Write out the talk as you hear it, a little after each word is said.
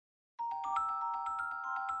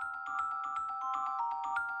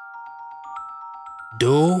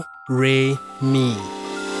Do, Re, Mi.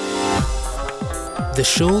 The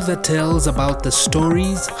show that tells about the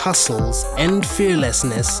stories, hustles, and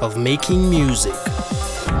fearlessness of making music.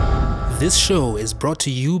 This show is brought to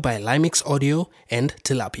you by Limix Audio and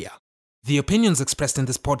Tilapia. The opinions expressed in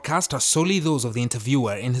this podcast are solely those of the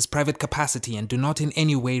interviewer in his private capacity and do not in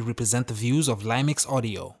any way represent the views of Limix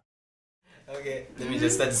Audio. Okay, let me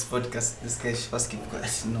just start this podcast. This guy's asking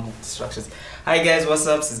no distractions. Hi guys, what's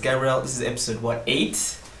up? This is Gabriel. This is episode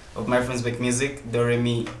 8 of My Friends Make Music.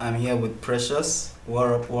 Doremi. I'm here with Precious.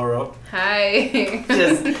 War up. Hi.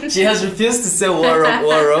 She has refused to say war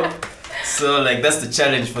up. So that's the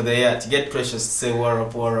challenge for the year, to get Precious to say war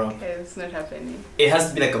up. Okay, it's not happening. It has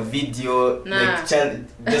to be like a video, challenge.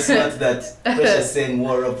 Just not that Precious saying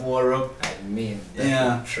war up. I mean,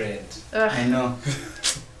 that's a trend. I know.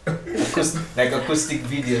 Acoustic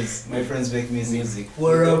videos. My Friends Make Music.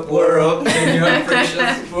 War up. Can you have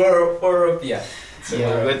Precious? War up, yeah. So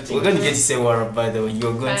yeah, we're going to get to say war up, by the way.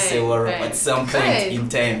 You're going to say war up at some point in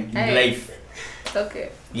time, in life. Okay.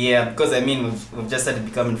 Yeah, because we've just started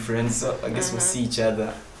becoming friends, so I guess we'll see each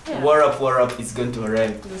other. Yeah. War up is going to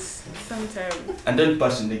arrive. Sometime. And don't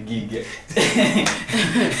passion the gig yet.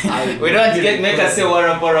 We don't make us say war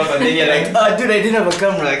up, and then you're like, oh dude, I didn't have a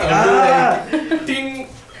camera. Ding!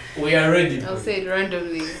 We are ready. I'll say it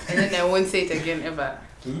randomly, and then I won't say it again ever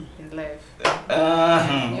in life.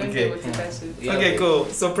 You won't be Okay. able to catch it. Yeah. Okay, cool.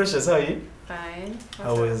 So Precious, how are you? Fine.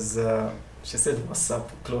 I was, she said, what's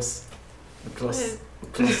up? Close. It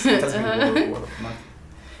has Uh-huh. been war up, man.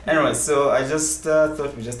 Anyway, so I just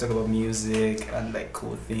thought we'd just talk about music and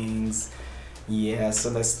cool things. Yeah, so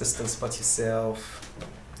let's tell us about yourself.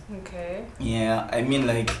 Okay. Yeah,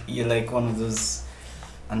 you're one of those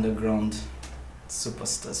underground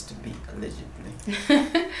superstars to be, allegedly.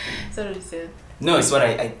 So what you said? No, it's what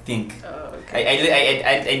I think. Oh, okay.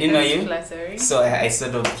 I didn't know That's you. flattering. So I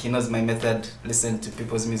sort of, he knows my method, listen to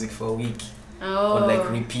people's music for a week. Oh. Or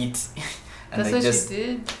repeat. And That's what just, you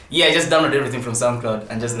did? yeah, I just downloaded everything from SoundCloud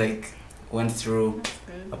and just went through, That's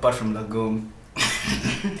good. apart from Lagom.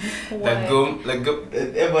 Why? Lagom,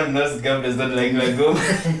 everyone knows Gab does not like Lagom.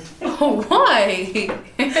 Oh, why?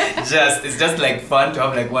 It's just fun to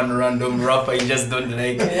have one random rapper you just don't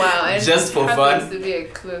like. Wow. And Just for happens fun. to be a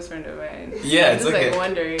close friend of mine. Yeah, I'm it's just okay.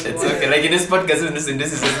 Wondering. It's why. okay. In this podcast, this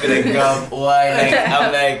is just be Gab, why?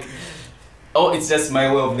 I'm oh, it's just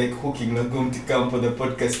my way of hooking Lagom to come for the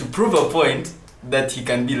podcast to prove a point that he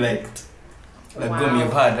can be liked. Lagom,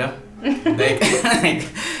 you've heard, huh?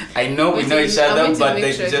 I know we know each other, but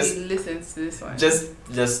sure just he listens to this one.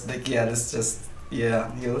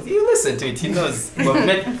 he'll listen to it. He knows. We've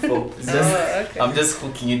met before. It's just, okay. I'm just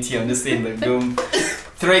hooking it here. I'm just saying Lagom,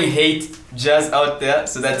 throwing hate, jazz out there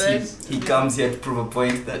so that he comes here to prove a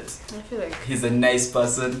point that I feel like he's a nice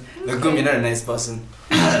person. Lagom, you're not a nice person.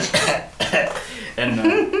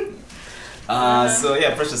 And so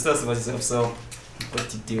yeah, Precious, tell us about yourself. So,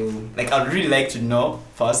 what you do? I'd really like to know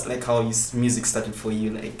first, how music started for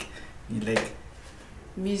you.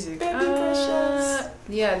 music. Baby Precious.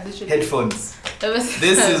 Yeah, literally. Headphones.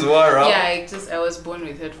 This is war up. Yeah, I was born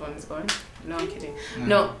with headphones on. No, I'm kidding.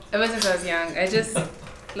 No, ever since I was young, I just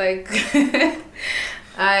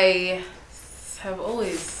I have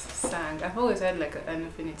always sang. I've always had an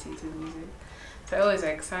affinity to music. So I always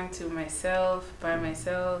sang to myself, by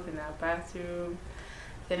myself, in our bathroom.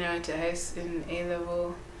 Then I went to high school in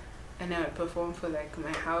A-level, and I would perform for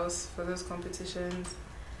my house for those competitions.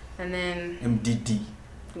 And then MDD.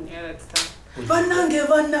 yeah, that stuff. Vanange.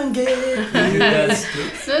 Not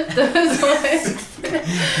those ones.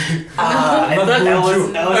 I thought I was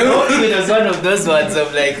hoping it was one of those ones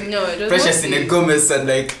of No, it was Precious in a Gomez and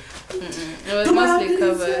It was mostly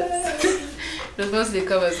covers. It was mostly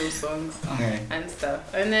covers of songs and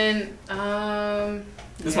stuff. And then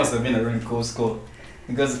This must have been a really cool score.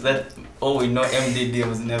 Because all we know, MDD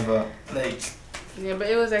was never yeah, but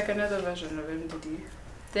it was another version of MDD.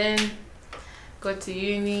 Then got to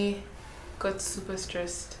uni, got super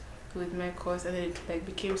stressed with my course, and then it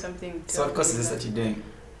became something. So what course is this that you're doing?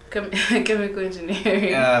 Chemical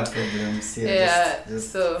engineering. Problems. Yeah.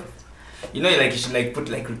 Just So you should put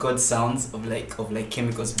record sounds of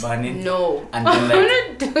chemicals burning. no, And then I'm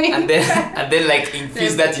not doing and then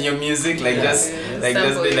infuse that in your music just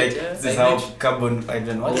sample be it, this is how carbon I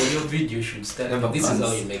don't know Oh, what. your video should start. Never This is plans.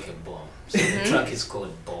 how you make a bomb. So the track is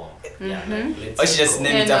called Bomb. Yeah, let's Or she just go.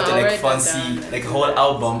 named it Yeah, after no, I'll write that fancy down. a whole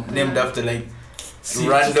album named after See,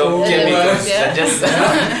 random oh, chemicals yeah. that just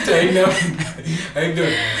I know.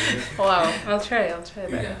 Wow, I'll try that.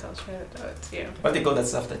 Yeah. I'll try that out. Yeah. what they call that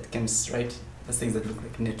stuff that comes right. Those things that look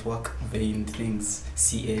like network vein things,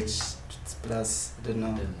 CH plus, I don't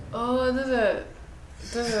know. Oh, those are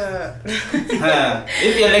Those are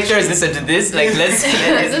If your lecturers listen to this, like let's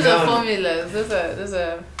those are go. formulas. Those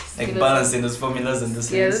are Like skeletal- balancing those formulas and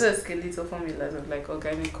those Yeah, things. those are skeletal formulas of like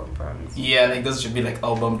organic compounds. Yeah, like those should be like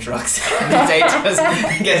album tracks. The titles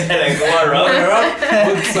get like war up.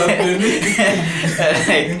 What's happening?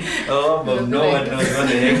 Like, oh, but Look no like- one knows what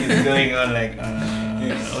the heck is going on. Like,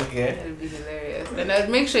 okay. That'd be hilarious. And I'd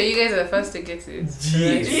make sure you guys are the first to get to it.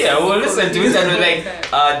 Jeez. Yeah, we'll listen to it and we're like,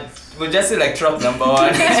 we'll just say like trap number 1,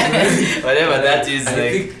 whatever that is. I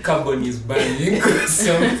Like, think carbon is burning.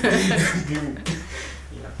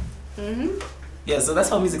 Mm-hmm. yeah. So that's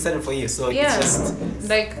how music started for you. So Yeah. it's just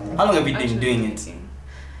Like, how long have you been actually doing it?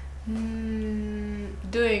 making.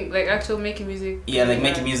 Doing like actual making music. Yeah, like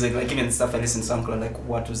making music, like even stuff I listen to SoundCloud. Like,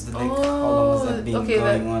 what was the like? How long was that been okay,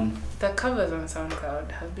 going on? The covers on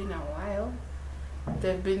SoundCloud have been a while.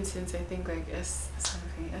 They've been since I think like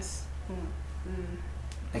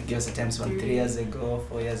Like, give us a time span. 3 years ago,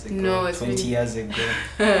 4 years ago, No, it's 20 been- years ago.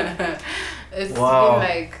 It's Wow. been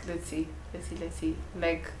like let's see,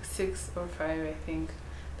 like 6 or 5 I think.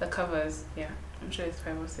 The covers, yeah, I'm sure it's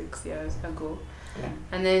 5 or 6 years ago. Yeah.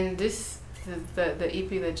 And then the EP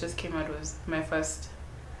that just came out was my first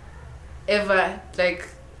ever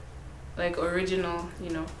like original,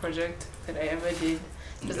 project that I ever did.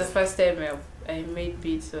 It was the first time I made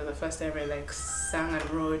beats, so the first time I like sang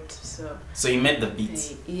and wrote. So you made the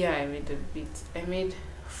beats. I made the beats. I made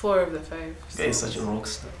 4 of the 5. Guy is such a rock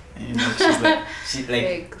star. You know, she's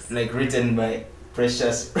like written by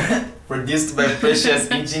Precious, produced by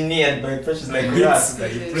Precious, engineered by Precious, like Russ.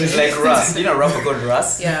 She's like Russ. You know a rapper called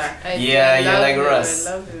Russ? Yeah, I You're love like him, Russ.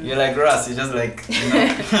 I love him. You're like Russ. You're just like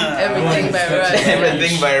Everything by Russ.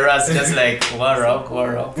 Everything by Russ. Just like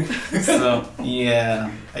war up. So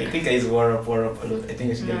yeah, I think I use war up a lot. I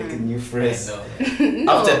think I should get like a new phrase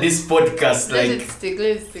No, after this podcast. let Like it stick. Let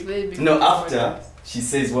it stick. no, after she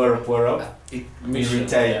says war up. We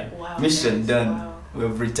retire. Wow, Mission guys, done. wow.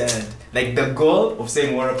 We've retired. Like the goal of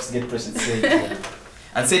saying war up is to get Precious to say it.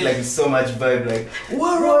 And say it like with so much vibe, like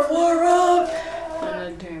war up.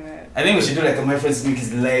 I'm not doing that. I think we should do like a My Friends Week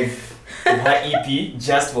is live of her EP,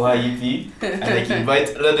 just for her EP, and like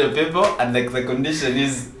invite a lot of people, and like the condition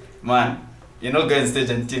is, man, you're not going on stage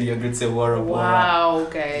until you're going to say war up. Wow,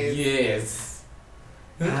 guys. Yes.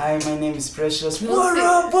 Hi, my name is Precious. No, War say-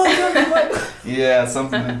 up. Yeah,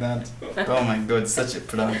 something like that. Oh my God, such a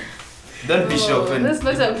plan. Don't be shocked when. That's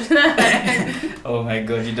not a plan. Oh my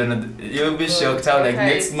God, you don't know. You'll be God, shocked how like hi.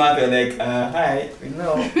 next month you're like, hi, we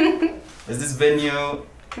know. Is this venue?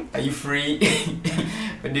 Are you free?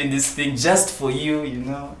 We're doing this thing just for you,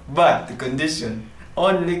 But the condition,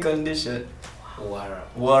 only condition,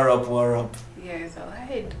 war up. Yes, I'll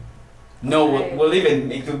hide. No, Right. we'll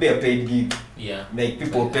even, it will be a paid gig. Yeah. Like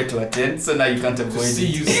people will pay to attend, so now you can't avoid See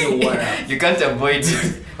it. you say what up. You can't avoid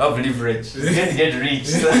it. Have leverage. You can't get rich.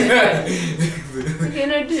 So. Okay,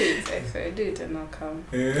 no, do it. Actually, do it and I'll come.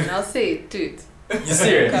 And I'll say it, do it. You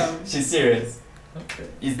serious? Come. She's serious. Okay.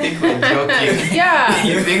 You think we're joking? Yeah.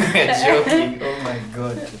 You think we're joking? Oh my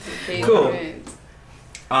God. It's a paid Cool.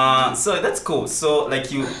 event. So that's cool. So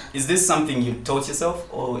like is this something you taught yourself,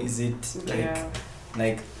 or is it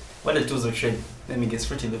like what are the tools of trade? Let me guess.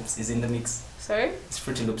 Fruity Loops is in the mix. Sorry? Is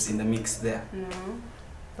Fruity Loops in the mix there? No.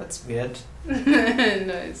 That's weird. No,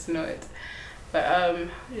 it's not. But how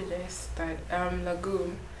did I start?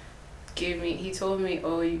 Lagoon he told me,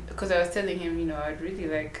 because I was telling him, I'd really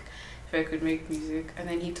like if I could make music, and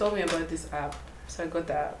then he told me about this app, so I got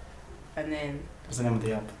the app, and then What's the name of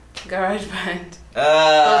the app? GarageBand.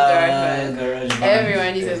 GarageBand. GarageBand.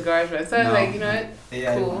 Everyone uses GarageBand, so I was like, you know what,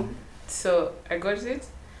 Yeah, cool. So I got it.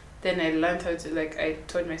 Then I learned how to I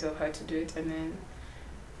taught myself how to do it, and then.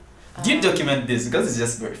 Do you document this because it's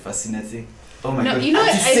just very fascinating? Oh my No, God! you know what,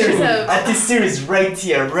 Artist I just series, have- artist series right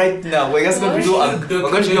here, right now. We're just going to do a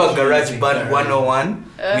GarageBand 101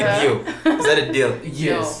 with you. Is that a deal?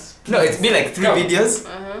 Yes. No, it's been like 3 videos.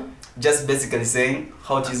 Uh-huh. Just basically saying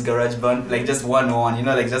how to use GarageBand, like just 101,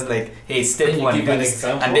 just like, hey, step Then you 1, give an this,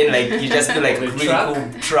 example. and then like you just do like a The really track.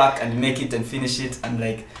 cool track and make it and finish it, and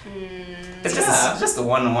like it's just a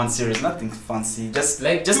 101 series, nothing fancy, just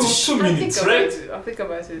Like just just to 2 minutes, right? I'll think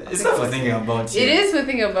about it. it's not for thinking about It is for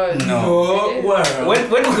thinking about. No. No, It is. wow. When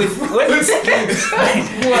What up with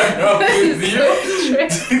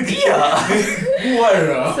you? yeah, What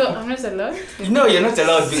up? So I'm not allowed. no, you're not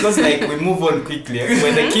allowed because like we move on quickly.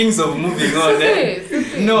 We're the kings of moving on. Eh?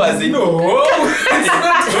 No, as in No, it's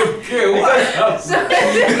not okay. What up?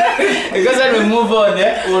 because when we move on,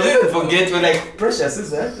 we'll forget. We're like Precious. Is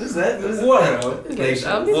that? What up? Like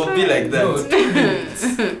I'll be we'll be fine. like No, that. 2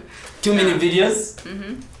 minutes. too many videos.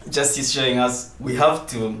 Mm-hmm. Just he's showing us we have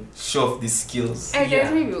to show off these skills. I guess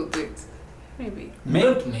Yeah. maybe we'll do it. Maybe.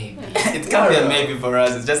 Not maybe. It can't be a maybe for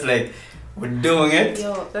us. It's just like we're doing it.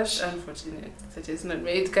 Yo, that's unfortunate. That is not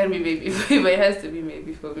maybe. It can be maybe for you, but it has to be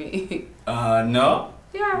maybe for me. No,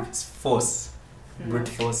 Yeah. it's force, Mm. brute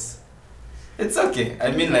force. It's okay.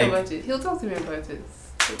 I mean, Think like about it. He'll talk to me about it.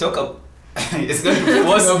 talk up. It's going to be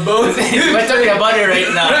force. About We're talking about it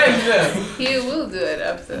right now. right now. He will do it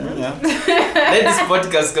after. Yeah. Let this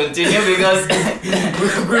podcast continue because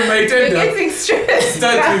We might You're end up getting stressed.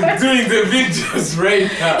 start doing the videos right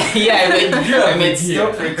now. I might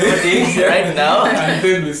stop recording right now. And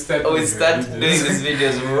then we start. Or we with start the doing videos. these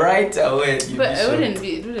videos right away. You'd But be it wouldn't shocked.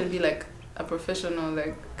 be. It wouldn't be like a professional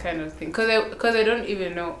like kind of thing. Cause I don't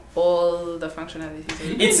even know all the functionalities. Of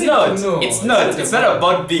it. It's not. No, It's not. it's It's not not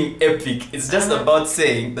about- about being epic. It's just Uh-huh. about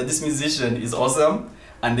saying that this musician is awesome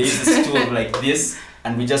and they use this tool like this,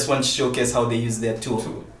 and we just want to showcase how they use their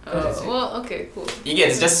tool. Oh, well, okay, cool. You get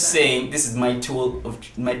it's just saying this is my tool of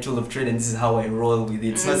trade and this is how I roll with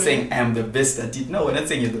it. It's not Mhm. saying I am the best at it. No, we're not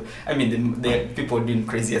saying you. I mean, there are people doing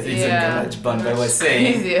crazier things in GarageBand, but we're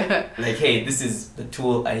saying Yeah. like, hey, this is the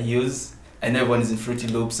tool I use. I know everyone is in Fruity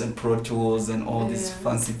Loops and Pro Tools and all these Yeah.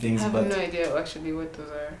 fancy I things, have but no idea actually what those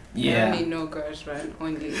are. Yeah. I only know GarageBand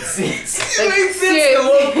only. that's seriously. the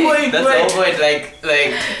whole point. That's the whole point. Like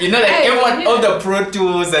you know, like Hey, everyone, yeah. all the Pro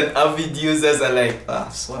Tools and Avid users are like,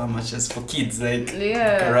 so much just for kids, like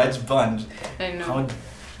Yeah. GarageBand. I know. How?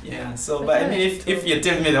 Yeah. So, but I mean, if you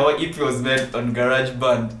tell me the whole EP was made on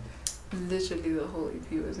GarageBand, Literally the whole EP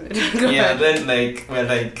was made. yeah, then like we're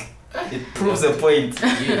like. It proves a point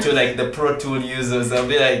to like the Pro Tool users. I'll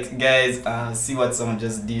be like, guys, see what someone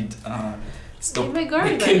just did. Stop. My The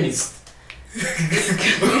GarageBand. chemist.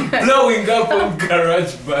 Blowing up on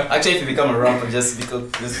GarageBand. Actually, if you become a rapper, just become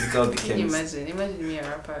the Can you chemist. imagine me a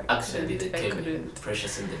rapper. Actually, the I chemist. couldn't.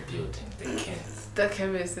 Precious in the building. The chemist. The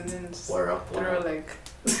chemist and then just War up, war throw up. like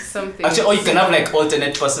something. Actually, or you can have like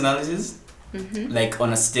alternate personalities. Mm-hmm. Like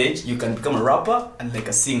on a stage, you can become a rapper and like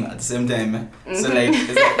a singer at the same time. So Mhm. like, it's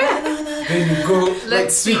like Then you go. like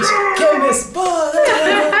switch chemist ball.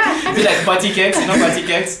 Be like Party Cakes, you know Party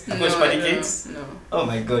Cakes? You watch Party Cakes? No. Oh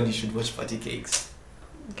my god, you should watch Party Cakes.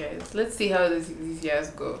 Guys, let's see how these years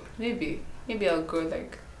go. Maybe I'll go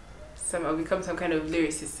like I'll become some kind of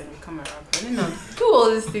lyricist and become a rapper. And then I'll do all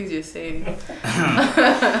these things you're saying.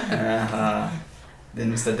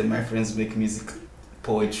 Then we started My Friends Make Music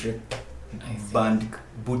Poetry Band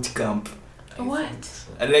Boot Camp. What?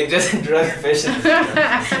 And like just drug fashion.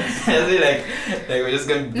 Just be like we're just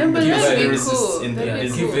gonna No, but give that'd be lyricists cool. in That'd there. be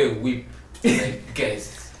Yeah, cool. give a whip. Like,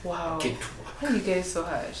 guys, Wow. get to Why are you guys so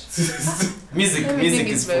harsh? Music Everything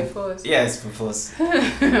is by for force. yeah, it's for force.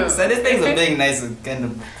 So these things of being nice is kind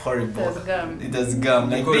of horrible. That's gum. It does gum.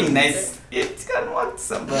 Like Because- being nice, it can work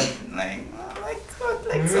some, but like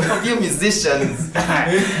some of you musicians.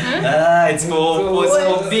 It's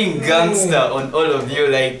for being gangster on all of you.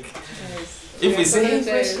 Like if we say, hey,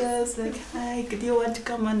 Apologize. Precious, like, hi, do you want to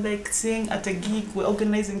come and like sing at a gig? We're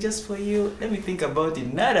organizing just for you. Let me think about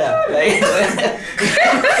it. Nada. Like,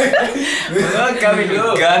 we're not coming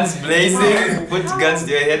with guns blazing. Put guns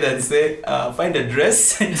to your head and say, find a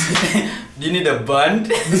dress. Do you need a band?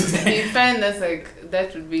 You find that's like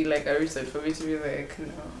that would be like a reason for me to be like no.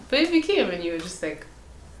 But if you came and you were just like,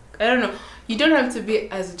 I don't know, you don't have to be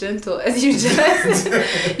as gentle as you just,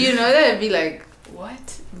 you know, that would be like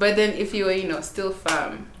what? But then if you were still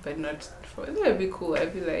firm but not for that would be cool.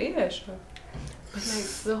 I'd be like yeah sure. But like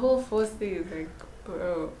the whole force thing is like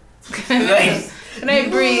bro. Can I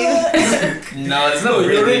breathe? No, it's not No,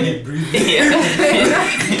 you're breathing. already breathing.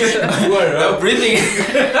 Yeah. War The up. breathing.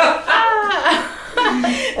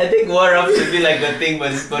 I think war up should be like the thing,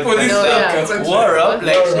 but it's called For this No, yeah. podcast, war up. That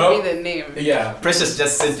Like War should up. be the name. Yeah. Precious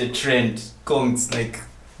just set a trend. Kongs like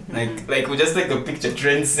we just take a picture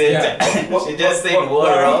trend set. Yeah. She just said war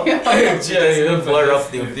up. She Yeah, just yeah, war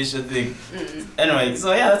up the official thing. Mm. Anyway,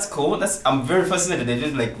 so yeah, that's cool. I'm very fascinated. They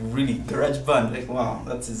did like really GarageBand. Like wow,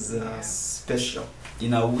 that is special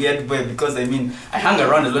in a weird way because I mean I hang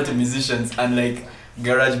around a lot of musicians and like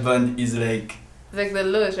GarageBand is like Like the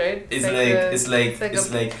lowest, right? it's the-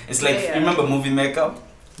 like yeah. you remember Movie Maker?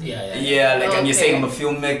 Yeah. Yeah, like and you're saying I'm a Okay.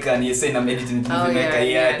 filmmaker and you're saying I'm editing with Oh, Movie Maker.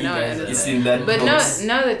 yeah, Yeah, now I it's understand. in that But box.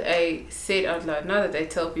 now that I say it out loud, now that I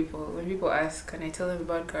tell people, when people ask and I tell them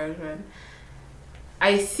about GarageBand,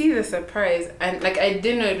 I see the surprise and like I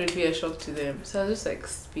didn't know it would be a shock to them. So I was just like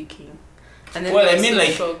speaking. And then Well, they I were mean, so like,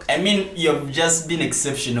 shocked. I mean, you've just been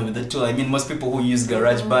exceptional with the tool. I mean, most people who use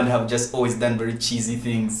GarageBand have just always done very cheesy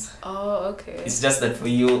things. Oh, okay. It's just that for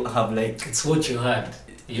you have like, It's what you had.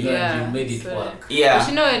 You know, Yeah, you made it so- work. But Yeah.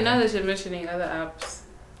 you know what, now that you're mentioning other apps,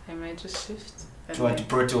 I might just shift. and To what like-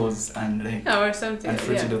 Pro Tools and like Yeah, or something. and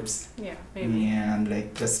Fruity Yeah. Loops. Yeah, maybe. Yeah, and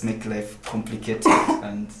like just make life complicated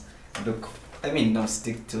and look. I mean, don't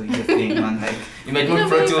stick to your thing, man. Like you might You know, move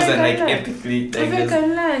Pro but if Tools I and like can learn- epically If like I just can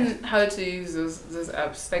learn how to use those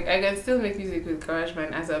apps, like I can still make music with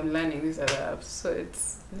GarageBand as I'm learning these other apps, so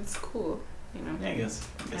it's cool, you know. Yeah, I guess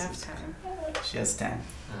I have it's- time. she has time.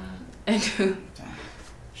 I do.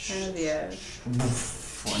 Yeah.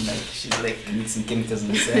 And like she's like mixing chemicals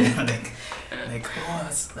inside. like oh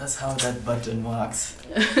that's how that button works.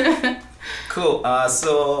 Cool.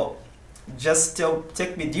 So just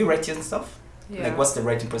take me. Do you write your stuff? Yeah. Like what's the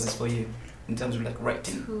writing process for you in terms of like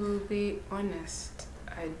writing? To be honest,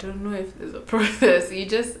 I don't know if there's a process. You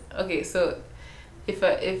just okay. So if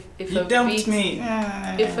You a dumped beat, me.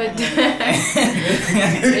 if a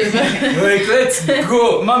Like, let's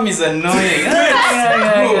go. Mom is annoying.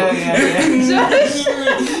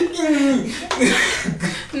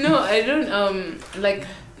 no, I don't like.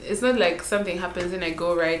 It's not like something happens and I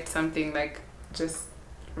go write something like just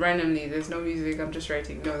randomly. There's no music. I'm just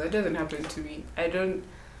writing. No, that doesn't happen to me. I don't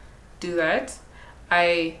do that.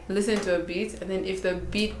 I listen to a beat and then if the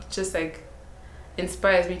beat just like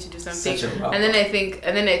inspires me to do something, Such a rapper. and then I think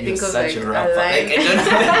You're of such like a a rapper. line. Like, I don't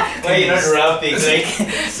know why you're not rapping. Like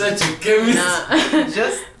Such a chemist. Nah.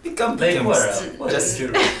 just become the Like, chemist. what Just you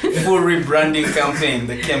full rebranding campaign,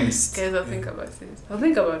 the chemist. Guys, I'll think about it. I'll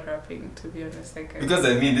think about rapping, to be honest. Like, Because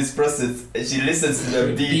I mean, this process, she listens to the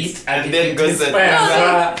The beat beat and and then it goes and inspires no,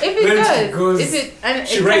 her. if it Then she does, goes- if it and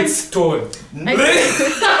She it writes stone.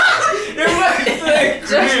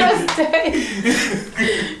 Just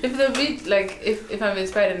if the beat like if I'm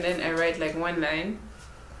inspired and then I write like one line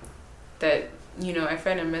that I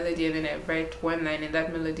find a melody and then I write one line in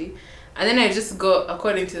that melody and then I just go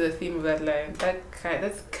according to the theme of that line.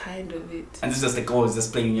 That's kind of it. And this is just like, oh, it's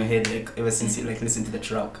just playing in your head, like ever since you like listen to the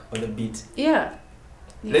track or the beat. Yeah.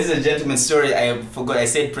 Ladies and gentlemen, sorry, I forgot. I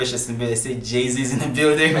said Precious in the building. I said Jay-Z's in the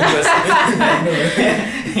building because,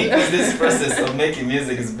 because this process of making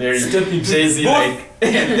music is very Jay-Z like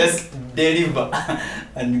just deliver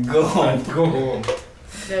and go home. Go home.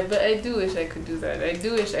 Yeah, but I do wish I could do that. I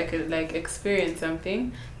do wish I could like experience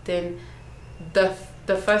something. Then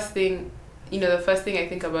the first thing, the first thing I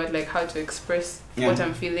think about like how to express what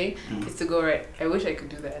I'm feeling is to go right. I wish I could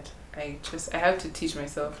do that. I have to teach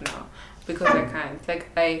myself now because I can't. Like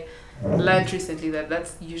I learned recently that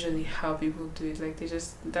that's usually how people do it. Like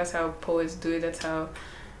that's how poets do it. That's how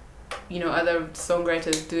other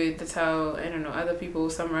songwriters do it. That's how other people,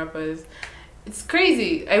 some rappers. It's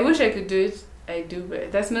crazy. I wish I could do it. I do,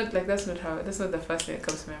 but that's not the first thing that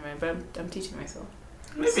comes to my mind. But I'm teaching myself.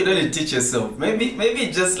 Maybe don't need to teach yourself. Maybe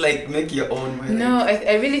just like make your own way. No,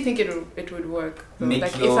 I really think it would work. Though.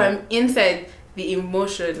 Like if I'm inside the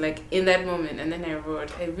emotion, like in that moment, and then I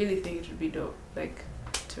wrote, I really think it would be dope. Like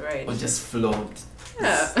to write. Or just float.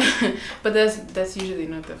 Yeah, but that's usually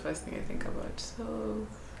not the first thing I think about. So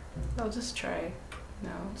I'll just try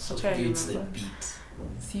now. So I'll try and it's the remember. beat.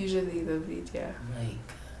 It's usually the beat, yeah. Like,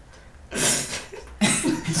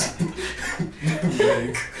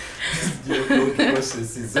 Your thought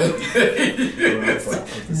process is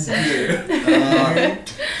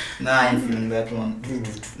Nah, I'm feeling that one.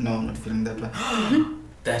 No, I'm not feeling that one.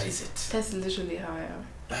 that is it. That's literally how I am.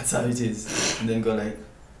 That's how it is. And then go like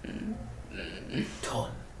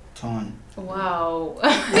Tone. Wow. or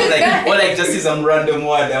like just see some random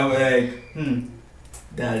word. I'm like,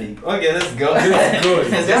 darling. Okay, let's go. Let's go.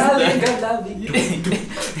 Let's Darling, just- I love you.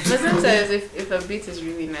 But sometimes if a beat is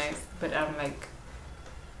really nice, but I'm like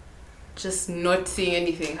just not seeing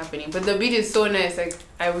anything happening, but the beat is so nice, like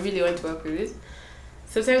I really want to work with it.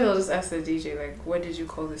 Sometimes I'll just ask the DJ like, what did you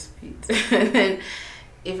call this beat? And then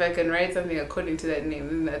if I can write something according to that name,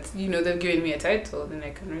 then that's they've given me a title, then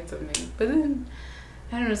I can write something. But then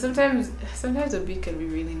I don't know, sometimes a beat can be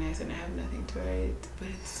really nice and I have nothing to write, but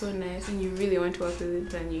it's so nice and you really want to work with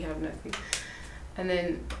it and you have nothing. And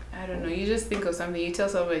then, I don't know, you just think of something, you tell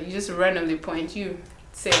someone, you just randomly point, you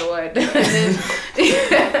say a word. And then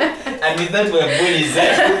and with that, we're bullies.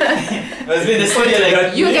 I was being the studio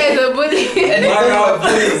like, you guys are bullies. and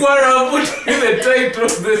Wara put in the title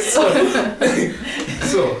of this song.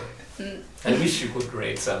 So, I wish you could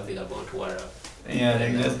write something about Wara. yeah,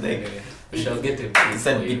 like just like, We shall get a beat it's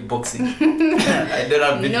that for you. beatboxing. I don't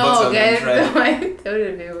have beatbox, No, I'm guys, try. I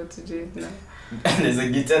wouldn't be able to do it now. And there's a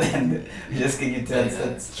guitar and just a guitar. Yeah,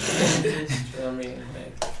 That's I mean,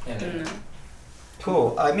 like, No.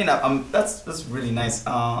 cool. I mean, that's really nice.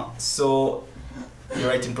 So your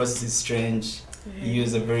writing process is strange. You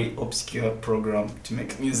use a very obscure program to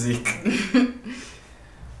make music.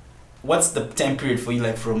 what's the time period for you,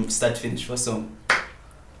 like from start to finish? What song?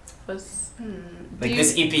 Like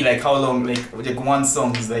this EP, like how long? Like one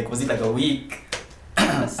song is like, was it like a week,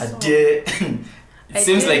 a day? It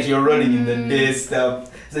seems like you're rolling in the day stuff.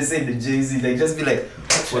 So I say the Jay-Z, like just be like,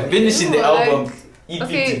 we're finishing the album EP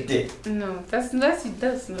today. No, that's not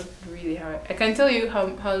really hard. I can tell you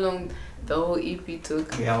how long the whole EP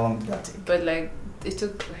took. Okay, how long did that take? But like it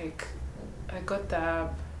took like, I got the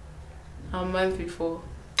app a month before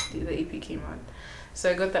the EP came out. So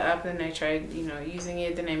I got the app, then I tried, using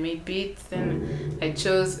it, then I made beats, then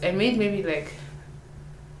I made maybe like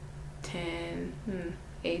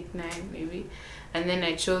 8, 9 maybe. And then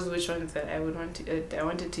I chose which ones that I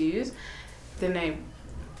wanted to use. Then I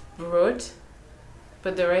wrote,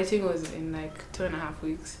 but the writing was in like 2.5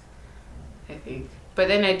 weeks, I think. But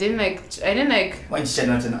then I didn't like. Why don't you shut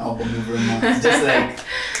out an album every month? Just like.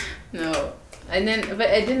 No, but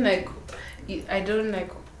I didn't like. I don't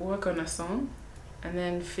like work on a song, and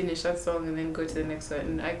then finish that song and then go to the next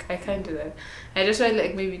one. I can't do that. I just write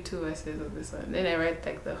like maybe 2 verses of this one. Then I write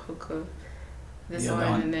like the hook of this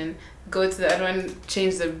one, and then go to the other one,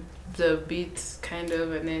 change the beats kind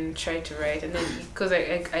of, and then try to write. And then because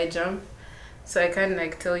I jump, so I can't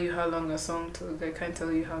like tell you how long a song took. I can't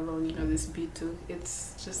tell you how long this beat took.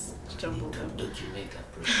 It's just jumbled up. Document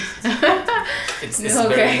that process. It's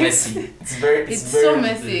very messy. It's so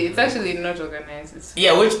messy. It's actually not organized.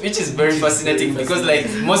 Which is very fascinating because like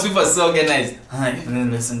most people are so organized. And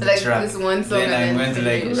then listen to the track. This one song then I'm going to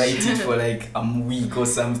like write it for like a week or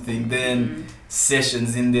something. Then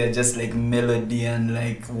sessions in there, just like melody and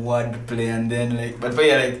like wordplay, and then like. But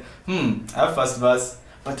you're like, I have first verse.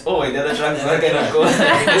 But the other track is not gonna go.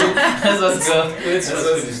 Let's just go. Let's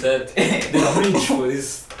finish that. The bridge for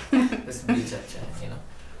this. Let's be chat,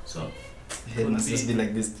 So it must just be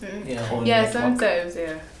like this. Yeah, sometimes,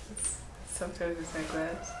 sometimes it's like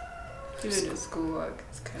that. Even the schoolwork,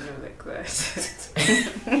 it's kind of like that.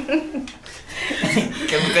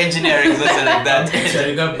 Chemical engineering is also like that.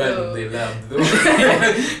 Shutting up bad in the lab though.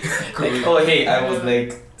 Like, I was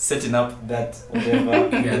like setting up that whatever.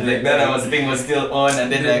 Like that I was thinking was still on,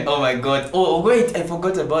 and then like, oh my god, wait, I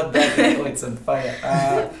forgot about that. Like, it's on fire.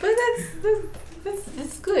 But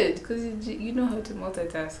that's good because you know how to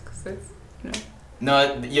multitask. So it's,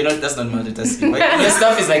 No, that's not multitasking. Like, your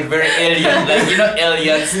stuff is like very alien, like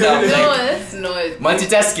alien stuff. No, like, that's not.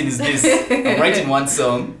 Multitasking is this. I'm writing one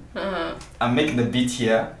song. Uh-huh. I'm making the beat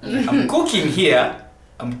here. I'm cooking here.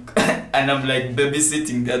 And I'm like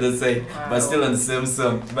babysitting the other side, but still on the same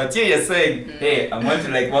song. But here you're saying, hey, I want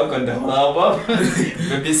to like work on the whole album,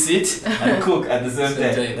 babysit and cook at the same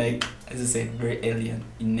time. Like, as I said, very alien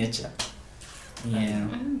in nature. Yeah.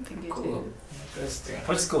 I don't think it is. interesting.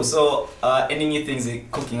 That's cool. So, any new things you're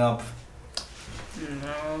cooking up?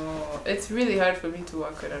 No, it's really hard for me to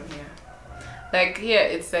work when I'm here. Like here,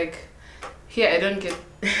 it's like here I don't get.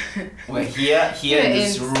 Well, here in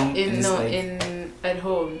this room. At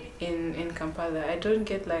home in Kampala, I don't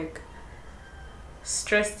get like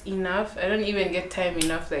stressed enough. I don't even get time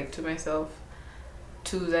enough like to myself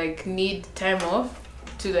to like need time off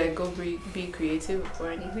to like go be creative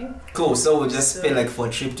or anything. Cool. So we'll just pay like for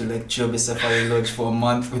a trip to like Chobe Safari Lodge for a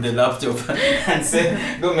month with a laptop and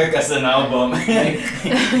say, go make us an album.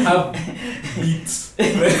 Have beats. To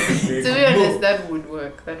be honest, that would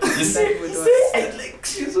work. That would work. Like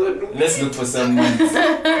she's on. Let's look for someone.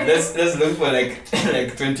 let's look for like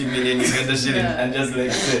 20 million Uganda shilling and just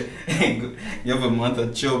like say, hey, you have a month at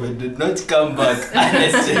Chobe, do not come back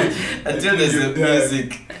until there's a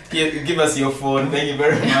music. Here, give us your phone. Thank you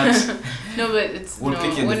very much. No, but it's we'll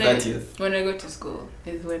pick you on the 30th. When I go to school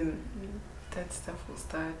is when that stuff will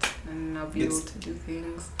start, and I'll be able to do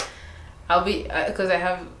things. I'll be because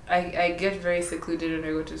I get very secluded when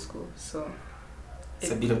I go to school, so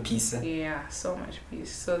it's a bit of peace. Yeah, so much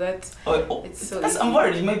peace. So that's it's so. I'm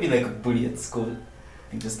worried you might be like a bully at school,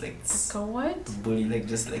 like just like a what? Bully, like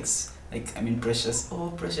just like I mean Precious.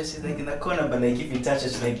 Oh, Precious is like in the corner, but like if you touch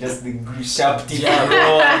it, like just the sharp teeth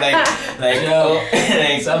roll, like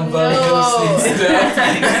like somebody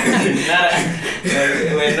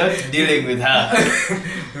we're not dealing with her.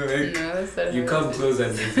 Like, no, that's you come close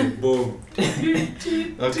and there's a bomb.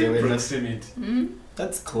 Okay, we're proximity. Mm-hmm.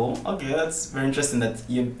 That's cool. Okay, that's very interesting. That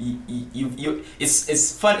you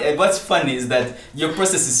it's fun. What's funny is that your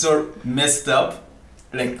process is so messed up,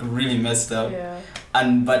 like really messed up. Yeah.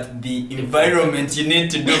 But the environment you need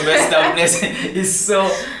to do messed upness is so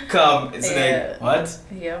calm. It's like what?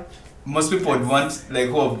 Yep. Most people would want like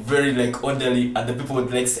who are very like orderly, and the people would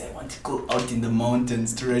like say I want to go out in the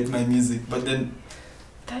mountains to write my music, but then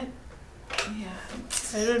that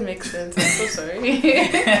don't make sense. I'm so sorry.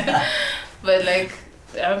 But like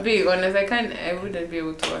I'm being honest. I wouldn't be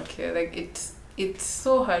able to work here. Like it's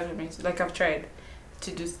so hard for me. Like I've tried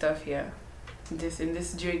to do stuff here. During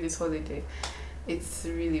this holiday, it's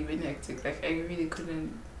really been hectic. Like I really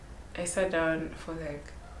couldn't. I sat down for like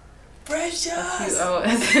a few Precious.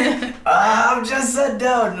 hours. I'm just sat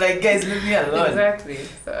down. Like, guys, leave me alone. Exactly.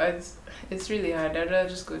 So it's really hard. I'd rather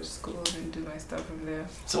just go to school and do my stuff from there.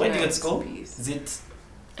 So when do you go to Nice school? peace. Is it?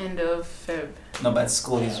 End of Feb. No, but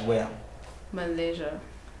school is where? Malaysia.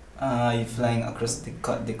 You're flying across the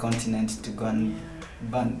continent to go and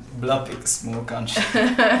Yeah. blow up a small country.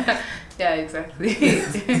 Yeah, exactly.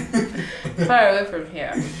 Far away from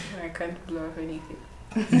here. I can't blow up anything.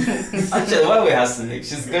 Actually, why we hustling?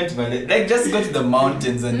 She's going to Malaysia. Like, just go to the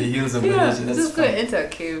mountains and the hills of Yeah, Malaysia. That's just go fine. into a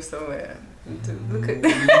cave somewhere. To look at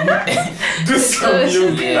Do some Oh,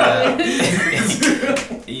 yoga. Yeah.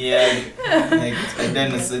 Yeah. Like, and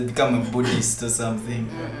then it's become a Buddhist or something.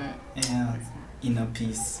 Yeah. Inner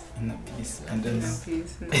peace. I don't know.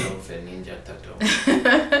 Peace. Of a ninja turtle.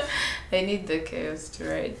 I need the chaos to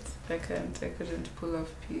write. I couldn't pull off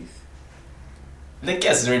peace. The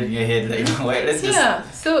chaos is already in your head. Like, why? Let's just. Yeah.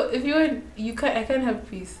 So if I can't have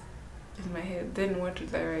peace in my head. Then what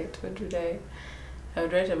would I write? I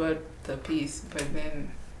would write about the peace, but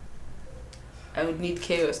then I would need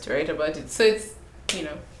chaos to write about it. So it's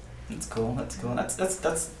That's cool.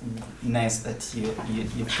 That's nice that your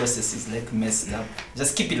process is like messed up.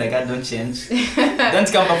 Just keep it like that. Don't change. Don't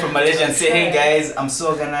come back from Malaysia and say, "Hey guys, I'm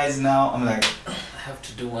so organized now." I'm like, I have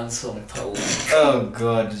to do one song per week. oh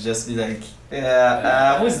god, just be like,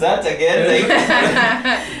 yeah. Who's that again? Like,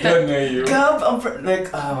 Don't know you. come. Like,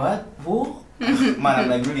 what? Who? Man, I'm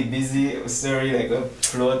like really busy. Sorry, like a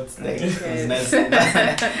plot. Like, it was nice.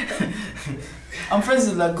 I'm friends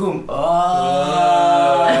with Lagoom.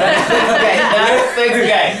 Oh, that's fake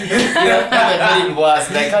guy. You know, never did it worse.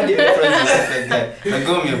 Like, how do you be friends with that fake guy?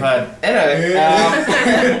 Lagoom, you've had. Anyway,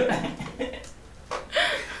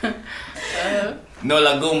 no,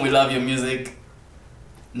 Lagoom, we love your music.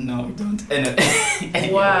 No, we don't.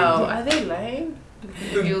 Anyway. wow. Are they lying?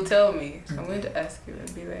 You'll tell me. I'm going to ask you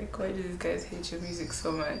and be like, why do these guys hate your music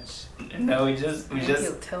so much? No, we And just.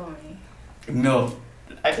 he'll tell me. No,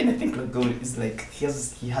 I think Lagoon is like he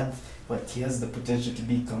has the potential to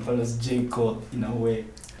be Kampala's J. Cole in a way.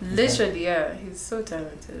 Literally, yeah. He's so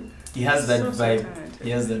talented. He has that So vibe. talented. He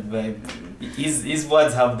has that vibe. Mm. His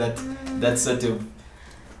words have that sort of.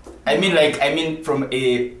 I mean, from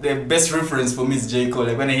the best reference for me is J. Cole.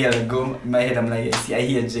 Like when I hear Lagoon in my head, I'm like, yes, I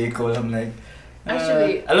hear J. Cole. I'm like,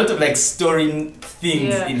 Actually, a lot of like storing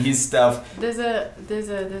things Yeah. in his stuff. there's a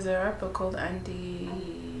rapper called Andy.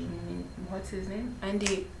 What's his name?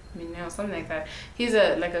 Andy Mineo, something like that. He's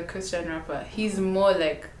a Christian rapper. He's more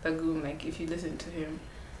like Lagoon. Like if you listen to him,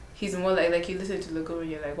 he's more like you listen to Lagoon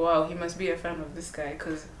and you're like, wow, he must be a fan of this guy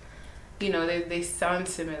because, they sound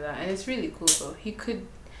similar and it's really cool. So he could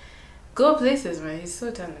go places, man. He's so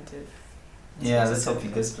talented. Yeah, So let's hope he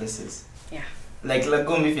talented. goes places. Yeah. Like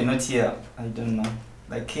Lagoon, if you're not here, I don't know.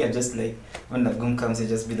 Like here, just like when Lagoon comes, it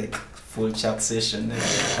just be like full chat session. Like,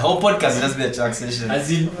 the whole podcast will just be a chat session.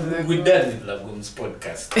 As in, we're done with Lagoon's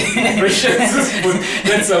podcast. Precious,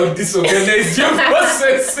 that's how disorganized your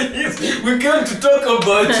process is. We came to talk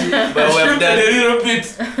about you, but we've we've done a little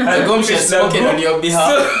bit. Lagoon, she has spoken on your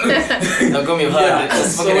behalf. Lagoon, you've heard Yeah, it.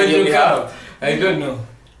 She's so spoken when on your you behalf. come, I don't know.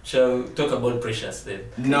 Shall we talk about Precious then?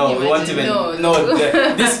 No, Can you we want to imagine? no.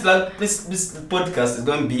 No. This podcast is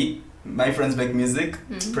going to be My Friends Make Music,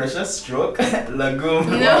 Mhm. Precious, Stroke, Lagoon.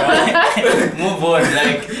 No. Move on.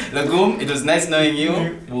 Like Lagoon, it was nice knowing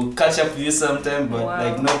you. We'll catch up with you sometime, but Wow.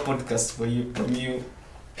 like no podcast from you.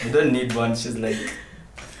 We don't need one. She's like,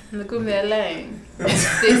 Lagoon, they're lying.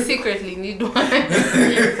 They secretly need one.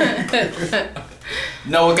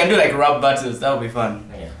 no, we can do like rap battles. That would be fun.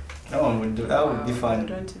 Yeah. That one would do. That would be I fun.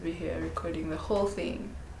 want to be here recording the whole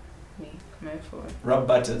thing. Me, my phone. Rap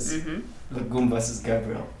battles. Mhm. Lagoon versus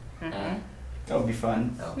Gabriel. Mhm. That would be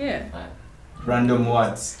fun. Oh, Yeah. fine. Random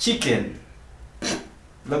words. Chicken.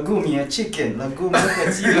 Lagoon, you're chicken. Lagoon, look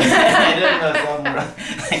at you. I don't know, Samura.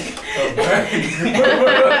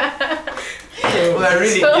 We're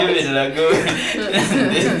really So- giving Lagoon.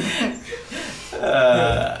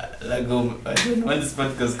 Lagoon, I don't know. When this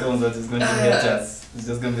podcast comes out, it's going to hate us. It's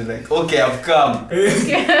just going to be like, okay, I've come.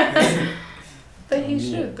 But he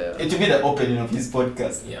should though. It will be the opening of his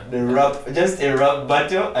podcast. Yeah. The rap, just a rap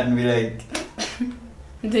battle, and we like,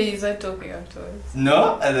 Then you start talking afterwards.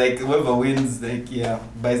 no, and like whoever wins, like yeah,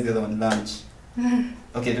 buys the other one lunch.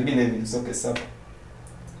 Okay, to be living, it's okay, so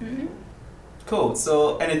Mhm. cool.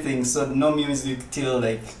 So anything, so no music till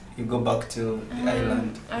like you go back to the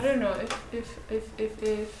island. I don't know if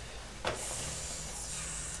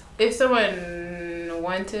if someone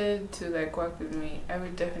wanted to like work with me, I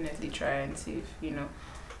would definitely try and see if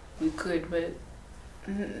we could. But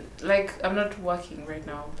like I'm not working right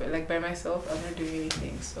now, but like by myself, I'm not doing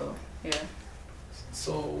anything. So yeah.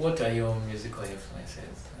 So what are your musical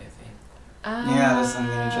influences, I think? Yeah, that's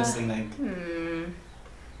something interesting. Like,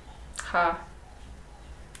 Ha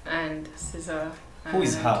and SZA. who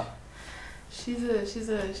is her? She's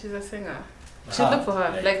a singer. Ha. Should look for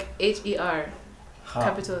her. Like- Like HER, Her.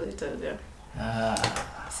 capital letters. Yeah.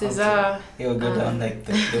 Ah. SZA. He will go down like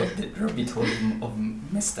the rabbit hole of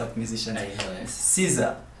messed up musicians. I know it.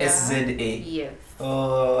 SZA. SZA. Yes.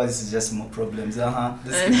 Oh, this is just more problems.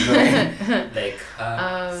 Let's keep going. Like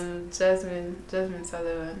Jasmine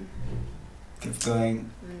Sullivan. Keep going.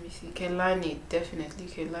 Let me see. Kehlani, definitely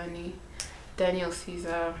Kehlani. Daniel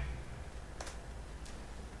Caesar.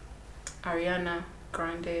 Ariana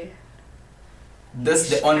Grande. That's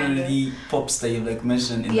the only pop star you like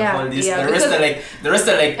mentioned in Yeah, the whole list. yeah, the rest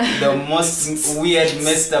are like the most weird,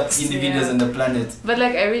 messed up individuals Yeah. on the planet. But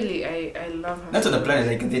like I love her. Not on the planet,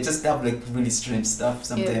 like they just have like really strange stuff.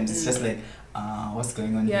 Sometimes Yeah. it's just like, what's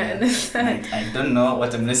going on Yeah, here? and it's Like, I don't know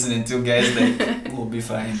what I'm listening to, guys. Like, we'll be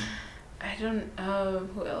fine. I don't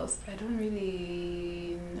who else? I don't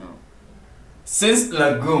really know. Since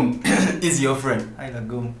Lagoom is your friend, hi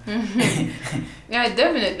Lagoom. Yeah,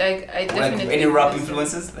 definitely. Like I definitely. Like any rap listen.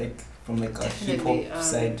 influences, like from like a hip Definitely. hop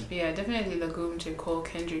side. Yeah, definitely Lagoon, J. Cole,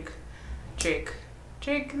 Kendrick, Drake.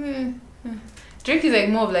 Drake is like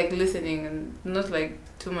more of like listening and not like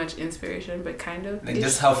too much inspiration, but kind of. Like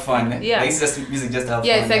just have fun. Yeah. Like it's just music, just have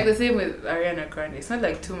Yeah, fun. it's like the same with Ariana Grande. It's not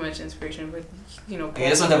like too much inspiration, but You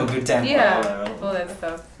just want to have a good time. Yeah, all that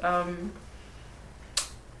stuff.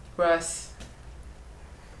 Russ,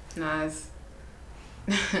 Nas,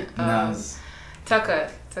 Nas. Tucker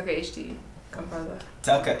HD, Kampala.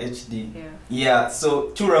 Taka HD. Yeah. Yeah, so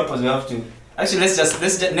two rappers we have to. Actually, let's just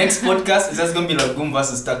next podcast is just gonna be Lagoom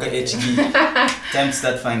versus Taka HD. Time to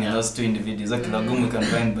start finding those two individuals. Okay, Lagoom we can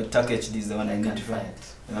find, but Taka HD is the one I need to find.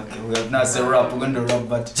 Okay, we have now say rap. We're going to rap,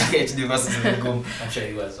 but Taka HD versus Lagoom. I'm sure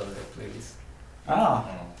you guys on the playlist. Ah,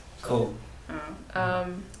 Oh. cool.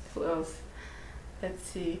 Who else? Let's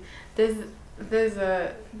see. There's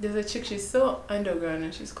a chick. She's so underground,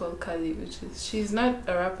 and she's called Kali, she's not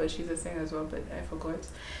a rapper. She's a singer as well, but I forgot.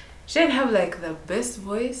 She didn't have like the best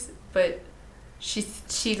voice, but she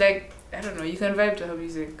like I don't know. You can vibe to her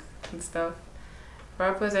music and stuff.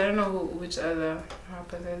 Rappers, I don't know which other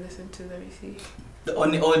rappers I listen to. Let me see. The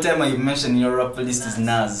only old timer you mentioned in your rapper list is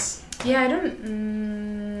Nas. Yeah, I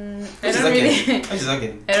don't Which is really. okay. Which is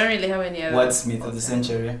okay. I don't really have any other. Wordsmith of the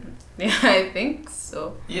century. Yeah, I think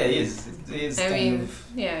so. Yeah, he is. He is I kind mean, of.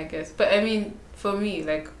 yeah, I guess. But I mean, for me,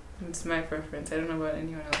 like, it's my preference. I don't know about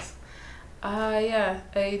anyone else. Yeah,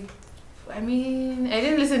 I mean, I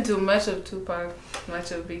didn't listen to much of Tupac,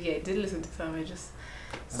 much of Biggie. I did listen to some. I just.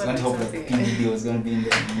 I was going to hope like P. Diddy was going to be in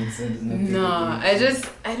there. No,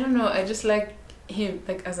 I don't know. I just like him,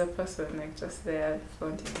 like, as a person, like, just there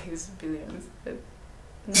flaunting his billions. But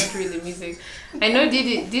not really music. I know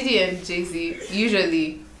Diddy and Jay-Z,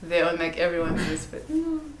 usually, they're on, like, everyone's list, but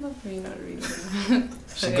no, not me, not really.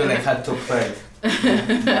 She got like her top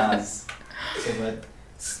 5. Nas. So but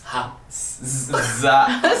Ha.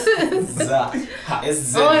 Za. S-Z-A.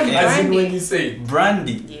 As in Brandy. when you say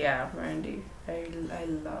Brandy. Yeah, Brandy. I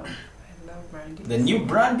love Brandy. The new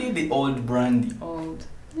Brandy, the old Brandy. Old.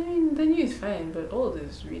 I mean, the new is fine, but old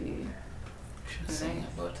is really. should sing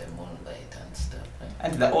about the moonlight and stuff. Right?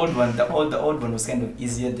 And the old one was kind of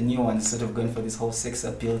easier. The new one is sort of going for this whole sex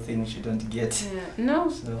appeal thing which you don't get. Yeah. No,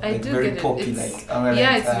 So, I like do very get it. poppy, It's- like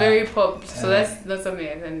yeah, it's very pop. So uh, that's not something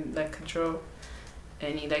I can like control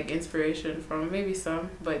any like inspiration from. Maybe some,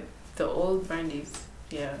 but the old Brandy's,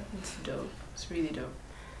 yeah, it's dope. It's really dope.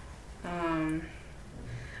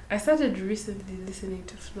 I started recently listening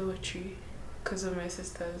to Flowetry because of my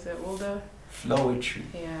sisters. They're older. Flowetry.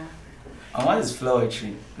 Yeah. And what is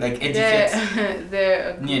Flowetry? Like educate. They're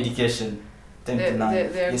a New group. education. Time They're- to learn.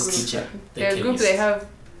 they're a Yes, group. teacher. They're a group. chemist.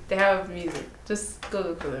 They have music. Just go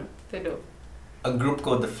look for them. They're dope. A group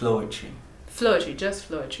called the Flowetry. Flowetry, just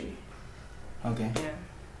Flowetry. Okay. Yeah.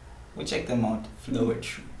 We check them out.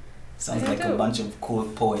 Flowetry. Sounds They like a do. bunch of cool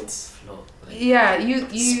poets. Flow. Like, Yeah, you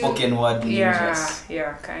Spoken word Yeah, ninjas.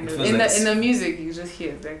 yeah, kind It of. feels In like the in the music, you just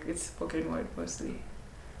hear like it's spoken word mostly.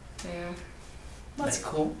 Yeah. That's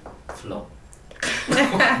cool. flow.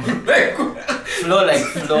 Flow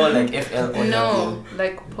like FL or No,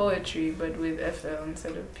 like poetry, but with FL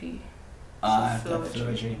instead of P. Ah, So like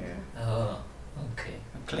Flowetry. Yeah. Oh, okay.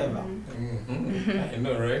 Clever. Mhm. I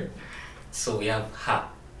know, right? So we have ha.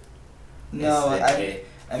 No, SZA.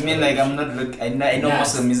 I mean, like, I'm not I know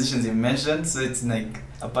most of the musicians you mentioned, so it's like,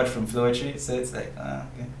 apart from Flowetry, so it's like,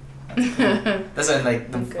 okay. That's cool. That's why,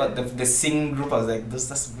 like, the singing group, I was like, that's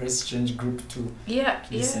a very strange group to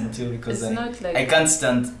listen to, because it's like, not like I can't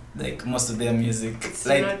stand, like, most of their music. it's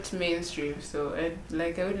like, not mainstream, so I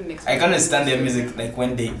wouldn't expect. I can't understand their music, like,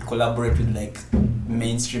 when they collaborate with, like,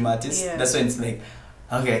 mainstream artists. Yeah. That's why it's like,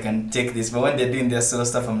 okay, I can take this. But when they're doing their solo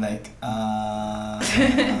stuff, I'm like,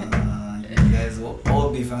 you guys will all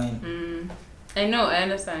be fine. I know, I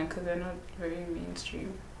understand, because they're not very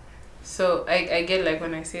mainstream. So I get, like,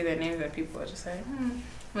 when I say their names and people are just like,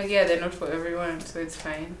 like, yeah, they're not for everyone, so it's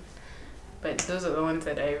fine. But those are the ones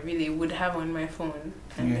that I really would have on my phone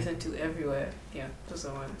and listen to everywhere. Yeah, those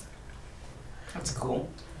are ones. That's cool.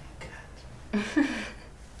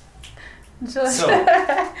 Josh, So,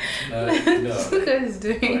 No. look what he's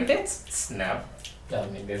doing. Snap. I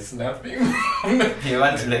mean, there's snapping. you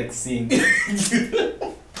want to, like, sing.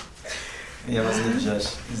 Yeah, what's good,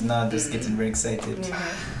 Josh? He's now just getting very excited.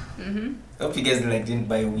 Hope you guys, like, didn't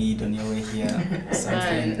buy weed on your way here or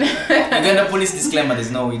something. Uganda police disclaimer, there's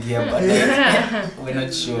no weed here, but like, we're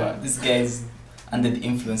not sure. This guy's under the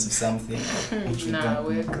influence of something. Which we Nah, don't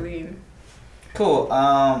we're know. clean. Cool.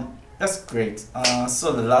 That's great.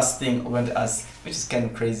 So the last thing I want to ask, which is kind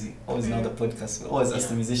of crazy, always now the podcast, we always ask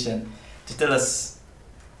the musician to tell us,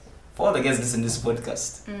 for all the guys listening to this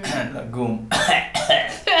podcast, Lagoom.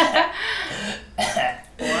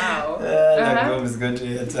 Wow. Lagoom is going to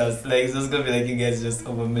hit us. Like, it's just going to be like you guys just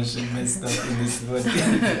over-mentioned my stuff in this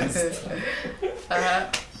podcast.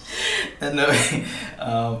 Anyway,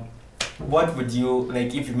 what would you,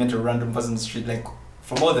 like, if you met a random person on the street, like,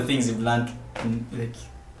 from all the things you've learned, like,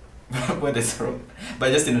 where that's from,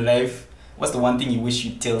 but just in life, what's the one thing you wish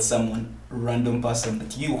you'd tell someone, a random person,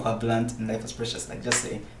 that you have learned in life as precious? Like, just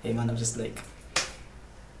say, hey man, I'm just like,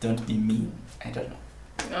 don't be mean. I don't know.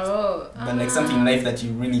 But like something in life that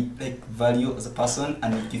you really like value as a person,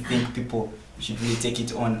 and like, you think people should really take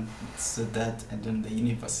it on, so that the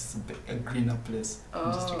universe is a greener place.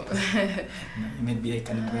 It might be like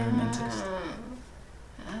an environmentalist.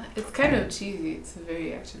 It's kind of cheesy. It's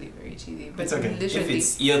actually very cheesy. But it's okay. Literally,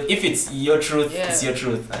 If it's your truth, it's your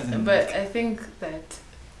truth. But I think that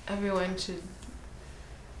everyone should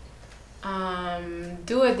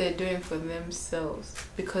do what they're doing for themselves,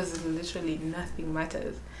 because literally nothing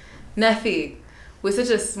matters. Nothing. We're such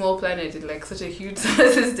a small planet in like such a huge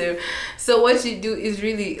solar system. So what you do is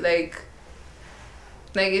really like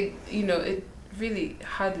it, it really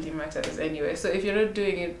hardly matters anyway. So if you're not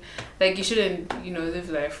doing it, like, you shouldn't, live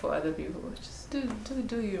life for other people. Just do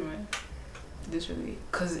you, man. Literally,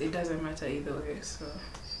 because it doesn't matter either way. So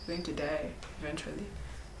you're going to die eventually.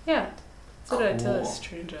 Yeah. So that I tell a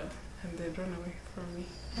stranger and they run away from me.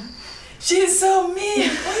 She's so mean.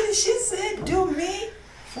 Why did she say do me?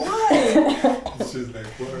 Why? She's like,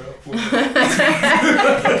 what up?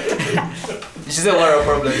 She said, what a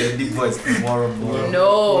problem, the deep voice. What a problem.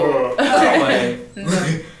 No.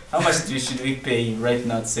 How much should we pay you right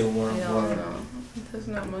now to say war? No. That's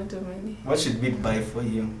not amount of money. What should we buy for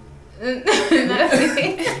you?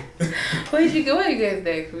 Nothing. Where you guys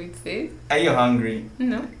like food, say? Are you hungry?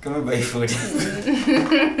 No. Can we buy food?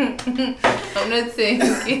 I'm not saying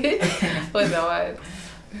it. What's the word?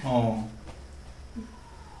 Oh.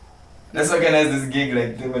 Let's organize this gig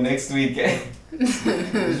like the next week.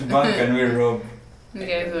 Which bank can we rob? You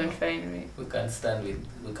guys won't find me. We can start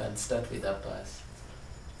with a pass.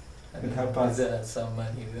 With her pass. Is there some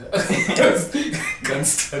money there? Can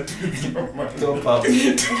start with your money. Top up.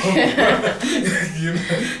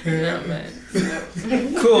 No, man.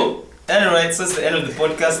 No. Cool. Anyway, so it's the end of the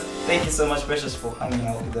podcast. Thank you so much, Precious, for hanging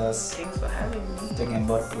out with us. Thanks for having me. Talking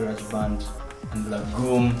about Garage Band and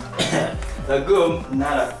Lagoom. Lagoom,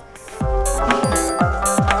 nada.